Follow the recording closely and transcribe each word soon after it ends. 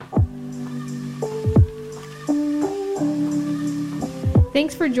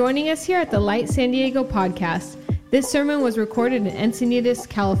Thanks for joining us here at the Light San Diego podcast. This sermon was recorded in Encinitas,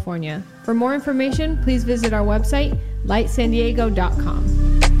 California. For more information, please visit our website,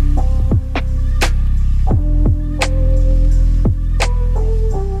 lightsandiego.com.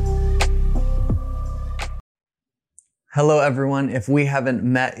 Hello everyone. If we haven't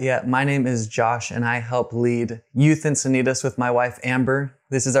met yet, my name is Josh and I help lead Youth Encinitas with my wife Amber.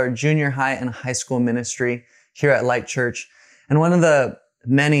 This is our junior high and high school ministry here at Light Church. And one of the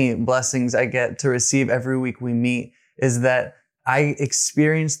many blessings I get to receive every week we meet is that I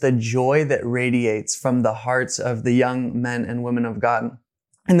experience the joy that radiates from the hearts of the young men and women of God.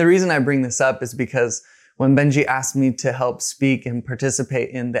 And the reason I bring this up is because when Benji asked me to help speak and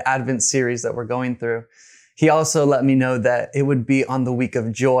participate in the Advent series that we're going through, he also let me know that it would be on the week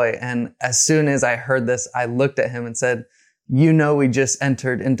of joy. And as soon as I heard this, I looked at him and said, you know, we just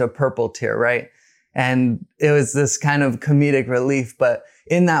entered into purple tier, right? And it was this kind of comedic relief. But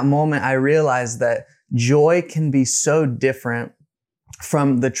in that moment, I realized that joy can be so different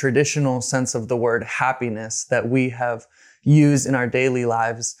from the traditional sense of the word happiness that we have used in our daily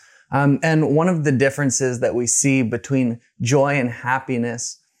lives. And one of the differences that we see between joy and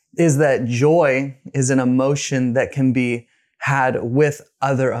happiness is that joy is an emotion that can be had with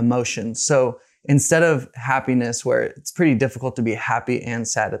other emotions. So instead of happiness, where it's pretty difficult to be happy and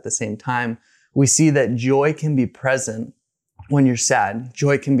sad at the same time, we see that joy can be present when you're sad.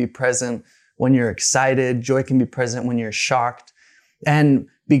 Joy can be present when you're excited. Joy can be present when you're shocked. And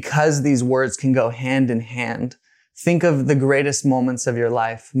because these words can go hand in hand, think of the greatest moments of your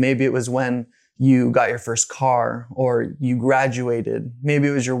life. Maybe it was when you got your first car, or you graduated. Maybe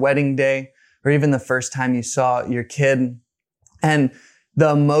it was your wedding day, or even the first time you saw your kid. And the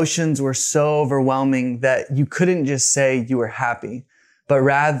emotions were so overwhelming that you couldn't just say you were happy, but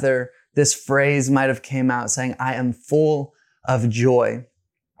rather this phrase might have came out saying, I am full of joy.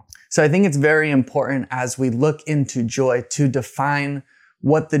 So I think it's very important as we look into joy to define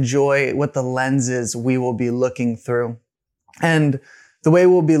what the lens is we will be looking through. And the way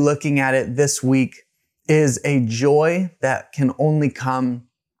we'll be looking at it this week is a joy that can only come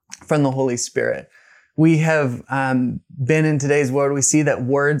from the Holy Spirit. We have been in today's world, we see that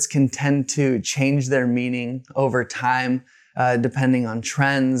words can tend to change their meaning over time, depending on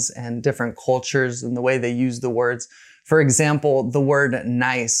trends and different cultures and the way they use the words. For example, the word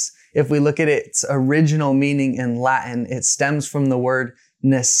nice, if we look at its original meaning in Latin, it stems from the word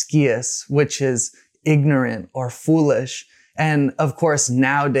nescius, which is ignorant or foolish. And of course,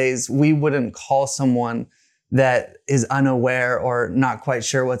 nowadays, we wouldn't call someone that is unaware or not quite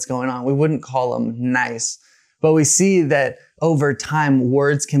sure what's going on, we wouldn't call them nice. But we see that over time,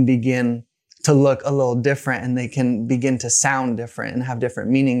 words can begin to look a little different and they can begin to sound different and have different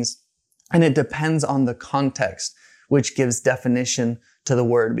meanings. And it depends on the context, which gives definition to the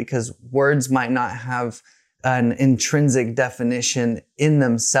word, because words might not have an intrinsic definition in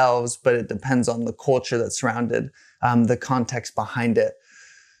themselves, but it depends on the culture that's surrounded the context behind it.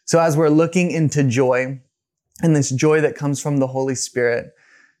 So as we're looking into joy, and this joy that comes from the Holy Spirit,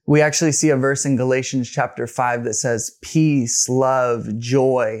 we actually see a verse in Galatians chapter 5 that says, peace, love,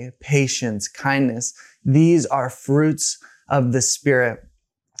 joy, patience, kindness. These are fruits of the Spirit.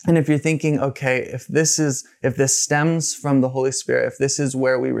 And if you're thinking, okay, if this stems from the Holy Spirit, if this is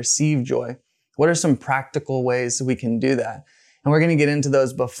where we receive joy, what are some practical ways we can do that? And we're going to get into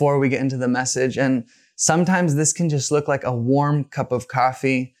those before we get into the message. And sometimes this can just look like a warm cup of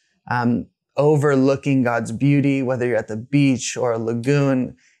coffee, overlooking God's beauty, whether you're at the beach or a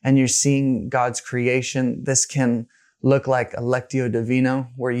lagoon and you're seeing God's creation. This can look like a Lectio Divina,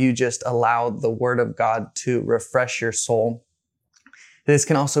 where you just allow the Word of God to refresh your soul. This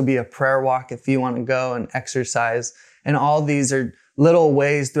can also be a prayer walk if you want to go and exercise. And all these are little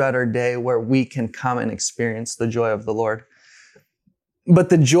ways throughout our day where we can come and experience the joy of the Lord. But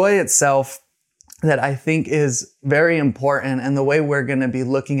the joy itself that I think is very important, and the way we're going to be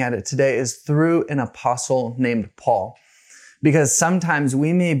looking at it today, is through an apostle named Paul. Because sometimes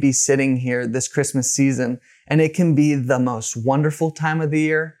we may be sitting here this Christmas season and it can be the most wonderful time of the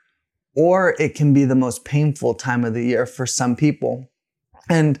year, or it can be the most painful time of the year for some people.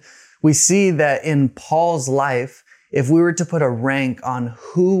 And we see that in Paul's life, if we were to put a rank on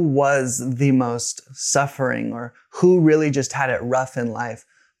who was the most suffering or who really just had it rough in life,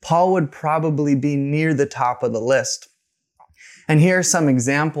 Paul would probably be near the top of the list. And here are some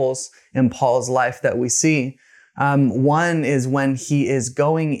examples in Paul's life that we see. One is when he is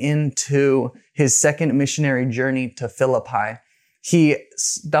going into his second missionary journey to Philippi. He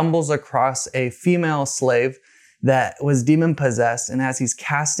stumbles across a female slave that was demon-possessed, and as he's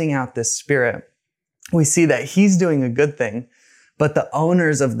casting out this spirit, we see that he's doing a good thing, But the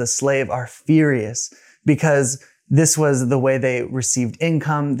owners of the slave are furious because this was the way they received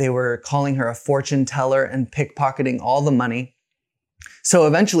income. They were calling her a fortune teller and pickpocketing all the money. So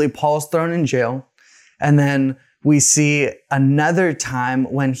eventually Paul's thrown in jail. And then we see another time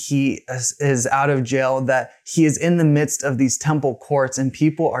when he is out of jail that he is in the midst of these temple courts, and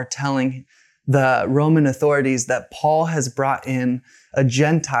people are telling the Roman authorities that Paul has brought in a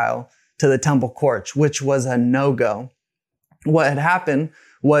Gentile to the temple courts, which was a no-go. What had happened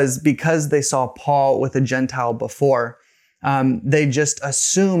was because they saw Paul with a Gentile before, they just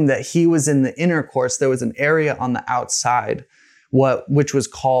assumed that he was in the inner courts. There was an area on the outside, which was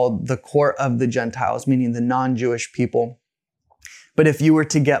called the court of the Gentiles, meaning the non-Jewish people. But if you were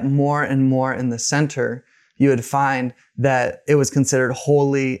to get more and more in the center, you would find that it was considered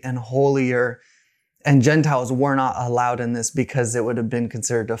holy and holier, and Gentiles were not allowed in this because it would have been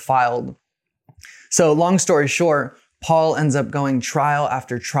considered defiled. So long story short, Paul ends up going trial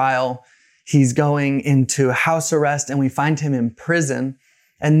after trial. He's going into house arrest, and we find him in prison.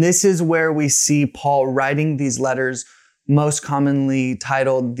 And this is where we see Paul writing these letters, most commonly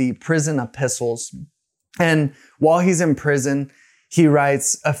titled the prison epistles. And while he's in prison, he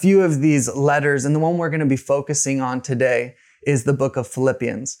writes a few of these letters, and the one we're going to be focusing on today is the book of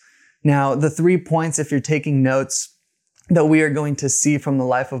Philippians. Now, the 3 points, if you're taking notes, that we are going to see from the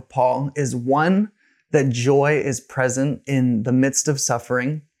life of Paul is 1, that joy is present in the midst of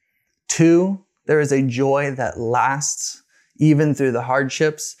suffering. 2, there is a joy that lasts even through the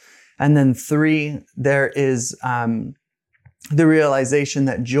hardships. And then 3, there is the realization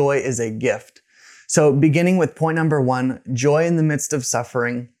that joy is a gift. So beginning with point number 1, joy in the midst of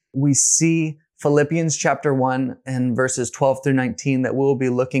suffering, we see Philippians chapter 1 and verses 12 through 19 that we'll be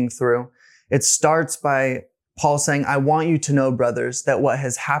looking through. It starts by Paul saying, I want you to know, brothers, that what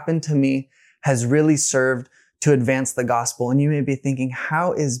has happened to me has really served to advance the gospel. And you may be thinking,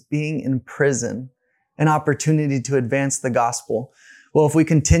 how is being in prison an opportunity to advance the gospel? Well, if we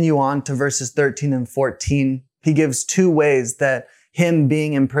continue on to verses 13 and 14, he gives 2 ways that him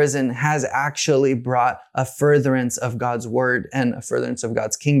being in prison has actually brought a furtherance of God's word and a furtherance of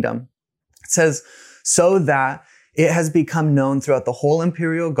God's kingdom. It says, so that it has become known throughout the whole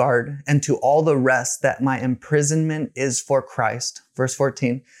imperial guard and to all the rest that my imprisonment is for Christ. Verse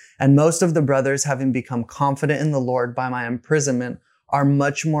 14, and most of the brothers, having become confident in the Lord by my imprisonment, are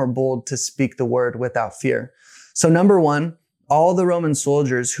much more bold to speak the word without fear. So number 1, all the Roman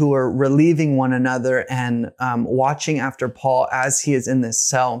soldiers who are relieving one another and watching after Paul as he is in this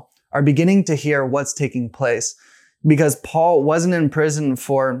cell are beginning to hear what's taking place, because Paul wasn't in prison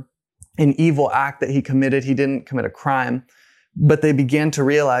for an evil act that he committed. He didn't commit a crime, but they began to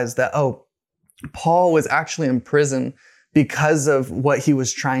realize that, Paul was actually in prison because of what he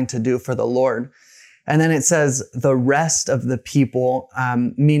was trying to do for the Lord. And then it says the rest of the people,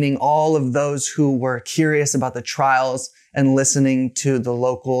 meaning all of those who were curious about the trials and listening to the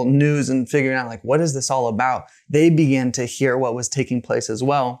local news and figuring out, like, what is this all about? They began to hear what was taking place as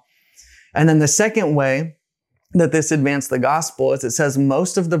well. And then the second way that this advanced the gospel is it says,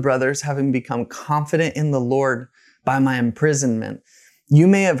 most of the brothers having become confident in the Lord by my imprisonment. You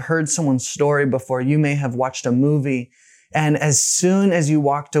may have heard someone's story before. You may have watched a movie. And as soon as you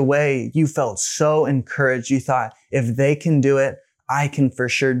walked away, you felt so encouraged. You thought, if they can do it, I can for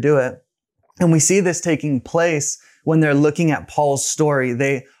sure do it. And we see this taking place when they're looking at Paul's story.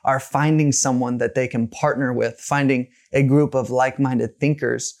 They are finding someone that they can partner with, finding a group of like-minded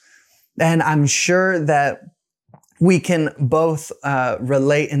thinkers. And I'm sure that we can both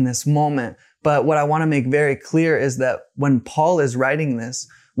relate in this moment. But what I want to make very clear is that when Paul is writing this,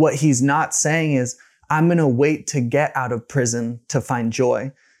 what he's not saying is, I'm going to wait to get out of prison to find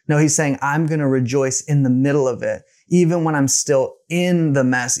joy. No, he's saying, I'm going to rejoice in the middle of it. Even when I'm still in the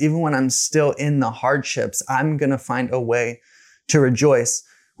mess, even when I'm still in the hardships, I'm going to find a way to rejoice,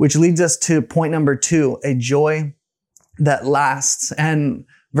 which leads us to point number 2, a joy that lasts. And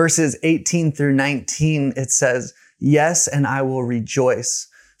verses 18 through 19, it says, yes, and I will rejoice,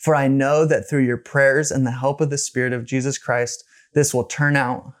 for I know that through your prayers and the help of the Spirit of Jesus Christ, this will turn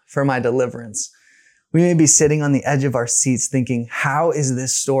out for my deliverance. We may be sitting on the edge of our seats thinking, how is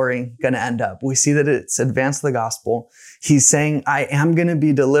this story going to end up? We see that it's advanced the gospel. He's saying, I am going to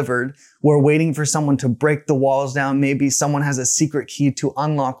be delivered. We're waiting for someone to break the walls down. Maybe someone has a secret key to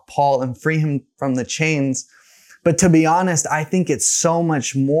unlock Paul and free him from the chains. But to be honest, I think it's so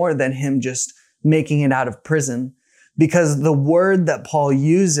much more than him just making it out of prison, because the word that Paul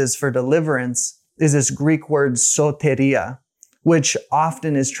uses for deliverance is this Greek word soteria, which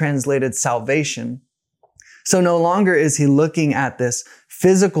often is translated salvation. So no longer is he looking at this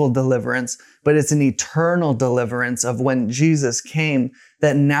physical deliverance, but it's an eternal deliverance of when Jesus came,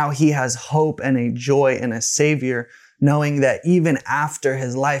 that now he has hope and a joy and a savior, knowing that even after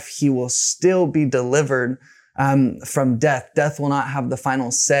his life, he will still be delivered from death. Death will not have the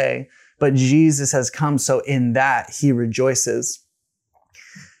final say, but Jesus has come. So in that he rejoices.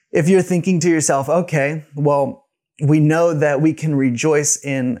 If you're thinking to yourself, okay, well, we know that we can rejoice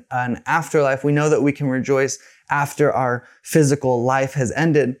in an afterlife. We know that we can rejoice after our physical life has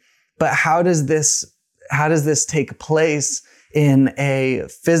ended. But how does this take place in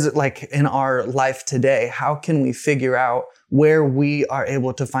in our life today? How can we figure out where we are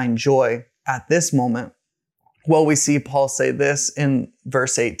able to find joy at this moment? Well, we see Paul say this in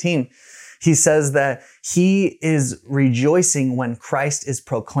verse 18. He says that he is rejoicing when Christ is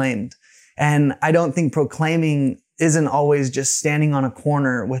proclaimed. And I don't think proclaiming isn't always just standing on a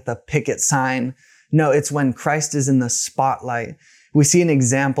corner with a picket sign. No, it's when Christ is in the spotlight. We see an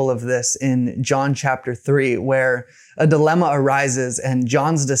example of this in John chapter 3, where a dilemma arises and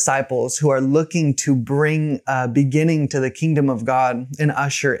John's disciples, who are looking to bring a beginning to the kingdom of God and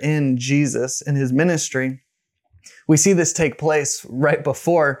usher in Jesus in his ministry, we see this take place right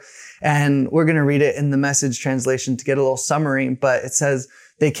before, and we're going to read it in the Message translation to get a little summary, but it says,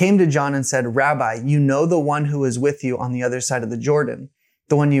 they came to John and said, "Rabbi, you know the one who is with you on the other side of the Jordan,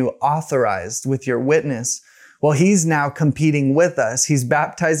 the one you authorized with your witness. Well, he's now competing with us. He's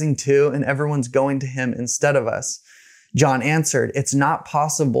baptizing too, and everyone's going to him instead of us." John answered, "It's not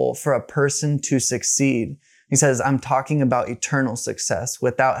possible for a person to succeed." He says, "I'm talking about eternal success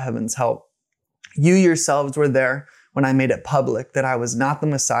without heaven's help. You yourselves were there when I made it public that I was not the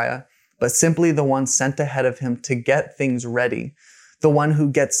Messiah, but simply the one sent ahead of him to get things ready. The one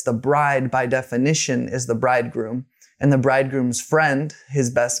who gets the bride by definition is the bridegroom, and the bridegroom's friend,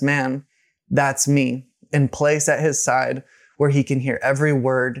 his best man, that's me, in place at his side where he can hear every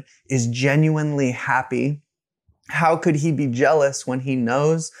word, is genuinely happy. How could he be jealous when he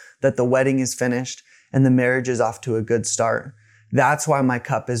knows that the wedding is finished and the marriage is off to a good start? That's why my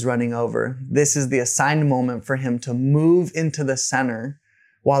cup is running over. This is the assigned moment for him to move into the center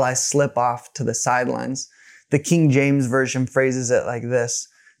while I slip off to the sidelines." The King James Version phrases it like this: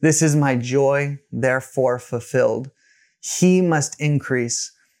 "This is my joy, therefore fulfilled. He must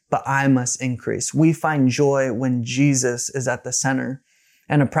increase, but I must increase." We find joy when Jesus is at the center.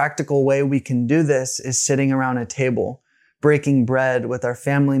 And a practical way we can do this is sitting around a table, breaking bread with our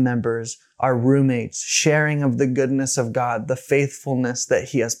family members, our roommates, sharing of the goodness of God, the faithfulness that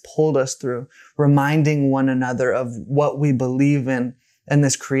he has pulled us through, reminding one another of what we believe in and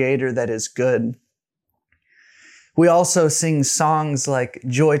this creator that is good. We also sing songs like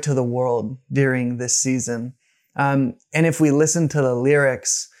 "Joy to the World" during this season. And if we listen to the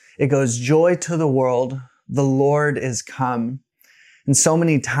lyrics, it goes, "Joy to the world, the Lord is come." And so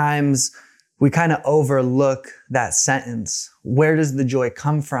many times we kind of overlook that sentence. Where does the joy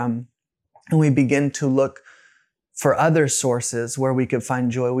come from? And we begin to look for other sources where we could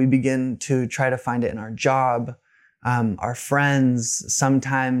find joy. We begin to try to find it in our job, our friends,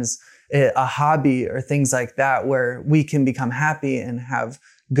 sometimes a hobby or things like that, where we can become happy and have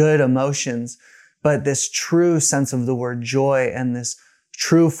good emotions. But this true sense of the word joy and this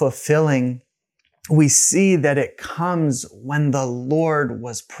true fulfilling, we see that it comes when the Lord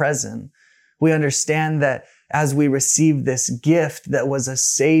was present. We understand that as we receive this gift that was a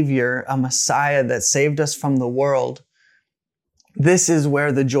savior, a Messiah that saved us from the world, this is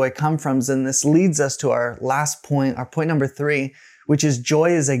where the joy comes from. And this leads us to our last point, our point number 3, which is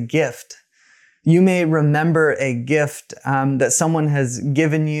joy is a gift. You may remember a gift that someone has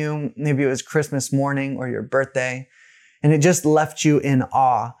given you. Maybe it was Christmas morning or your birthday, and it just left you in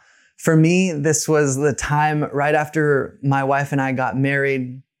awe. For me, this was the time right after my wife and I got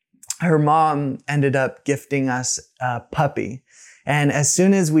married. Her mom ended up gifting us a puppy. And as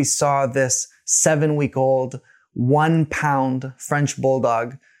soon as we saw this 7-week-old, 1-pound French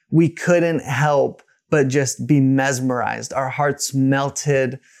bulldog, we couldn't help but just be mesmerized. Our hearts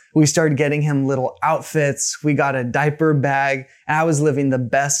melted. We started getting him little outfits. We got a diaper bag. And I was living the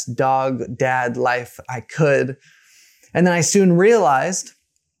best dog dad life I could. And then I soon realized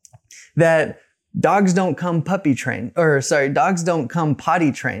that dogs don't come potty trained.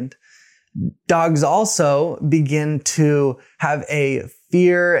 Dogs also begin to have a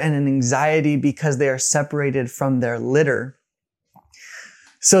fear and an anxiety because they are separated from their litter.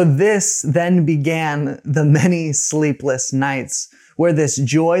 So this then began the many sleepless nights where this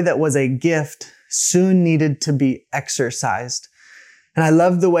joy that was a gift soon needed to be exercised. And I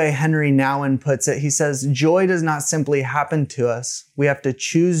love the way Henry Nouwen puts it. He says, joy does not simply happen to us. We have to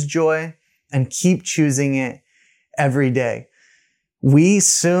choose joy and keep choosing it every day. We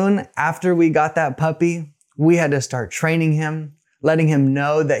soon, after we got that puppy, we had to start training him, letting him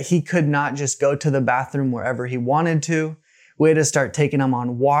know that he could not just go to the bathroom wherever he wanted to. We had to start taking him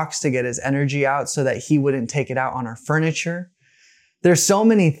on walks to get his energy out so that he wouldn't take it out on our furniture. There's so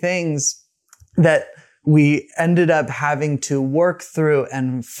many things that we ended up having to work through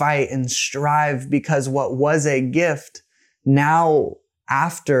and fight and strive because what was a gift now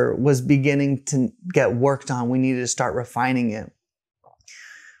after was beginning to get worked on. We needed to start refining it.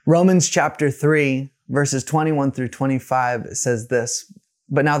 Romans chapter 3, verses 21 through 25 says this,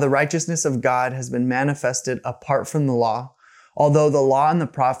 "But now the righteousness of God has been manifested apart from the law, although the law and the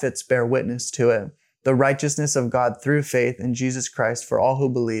prophets bear witness to it, the righteousness of God through faith in Jesus Christ for all who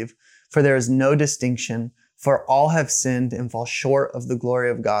believe. For there is no distinction, for all have sinned and fall short of the glory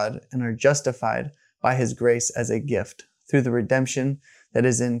of God and are justified by his grace as a gift through the redemption that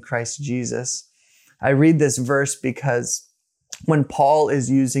is in Christ Jesus." I read this verse because when Paul is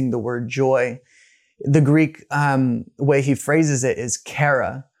using the word joy, the Greek way he phrases it is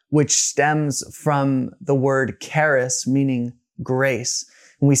chara, which stems from the word charis, meaning grace.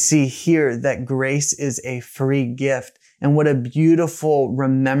 And we see here that grace is a free gift. And what a beautiful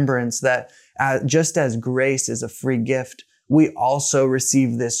remembrance that just as grace is a free gift, we also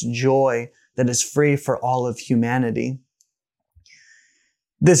receive this joy that is free for all of humanity.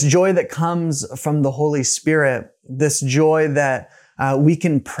 This joy that comes from the Holy Spirit, this joy that we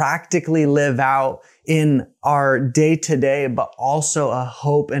can practically live out in our day-to-day, but also a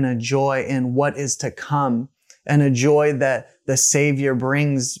hope and a joy in what is to come, and a joy that the Savior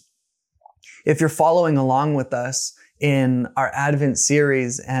brings. If you're following along with us in our Advent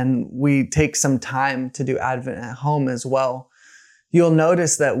series, and we take some time to do Advent at home as well, you'll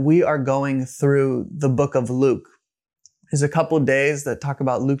notice that we are going through the book of Luke. There's a couple days that talk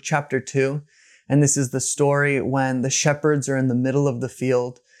about Luke chapter 2, and this is the story when the shepherds are in the middle of the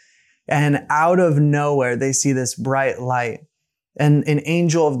field, and out of nowhere, they see this bright light, and an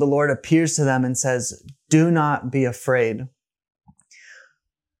angel of the Lord appears to them and says, "Do not be afraid."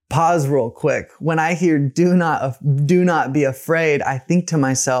 Pause real quick. When I hear do not be afraid, I think to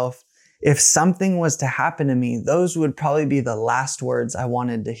myself, if something was to happen to me, those would probably be the last words I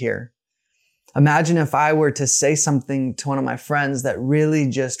wanted to hear. Imagine if I were to say something to one of my friends that really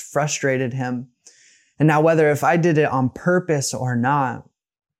just frustrated him. And now whether if I did it on purpose or not,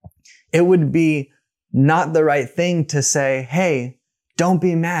 it would be not the right thing to say, "Hey, don't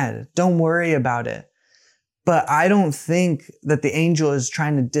be mad. Don't worry about it." But I don't think that the angel is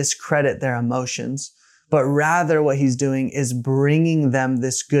trying to discredit their emotions, but rather what he's doing is bringing them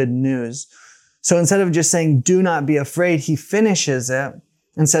this good news. So instead of just saying, "Do not be afraid," he finishes it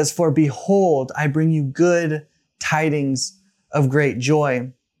and says, "For behold, I bring you good tidings of great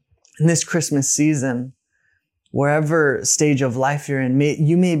joy." In this Christmas season, wherever stage of life you're in,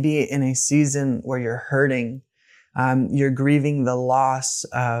 you may be in a season where you're hurting. You're grieving the loss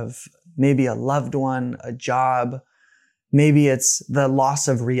of maybe a loved one, a job. Maybe it's the loss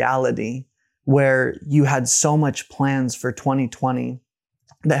of reality where you had so much plans for 2020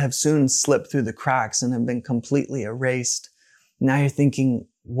 that have soon slipped through the cracks and have been completely erased. Now you're thinking,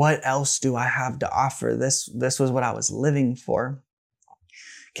 what else do I have to offer? This was what I was living for.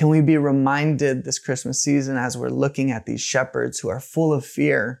 Can we be reminded this Christmas season as we're looking at these shepherds who are full of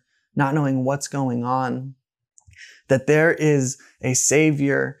fear, not knowing what's going on, that there is a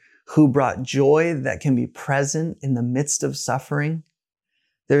Savior who brought joy that can be present in the midst of suffering.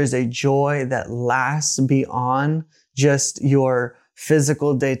 There is a joy that lasts beyond just your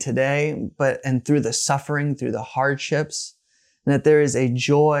physical day-to-day, and through the suffering, through the hardships, and that there is a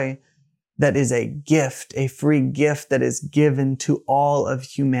joy that is a gift, a free gift that is given to all of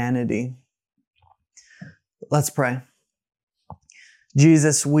humanity. Let's pray.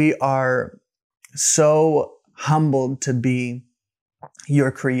 Jesus, we are so humbled to be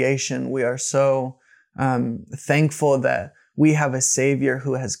your creation. We are so thankful that we have a Savior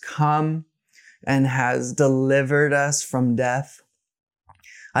who has come and has delivered us from death.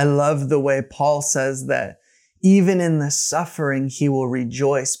 I love the way Paul says that even in the suffering, he will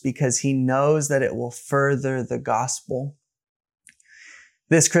rejoice because he knows that it will further the gospel.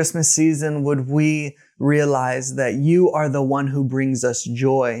 This Christmas season, would we realize that you are the one who brings us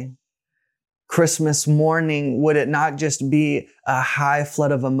joy? Christmas morning, would it not just be a high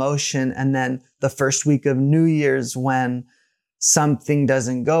flood of emotion, and then the first week of New Year's when something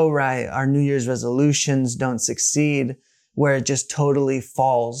doesn't go right, our New Year's resolutions don't succeed, where it just totally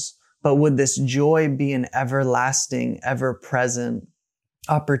falls? But would this joy be an everlasting, ever-present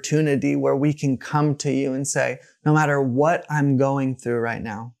opportunity where we can come to you and say, no matter what I'm going through right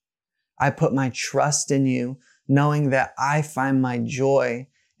now, I put my trust in you, knowing that I find my joy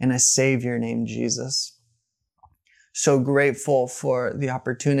in a Savior named Jesus. So grateful for the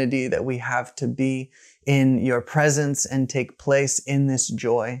opportunity that we have to be in your presence and take place in this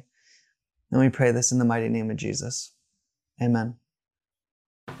joy. And we pray this in the mighty name of Jesus. Amen.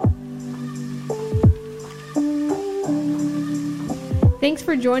 Thanks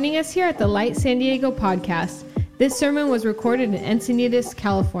for joining us here at the Light San Diego podcast. This sermon was recorded in Encinitas,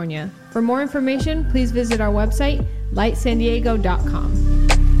 California. For more information, please visit our website, lightsandiego.com.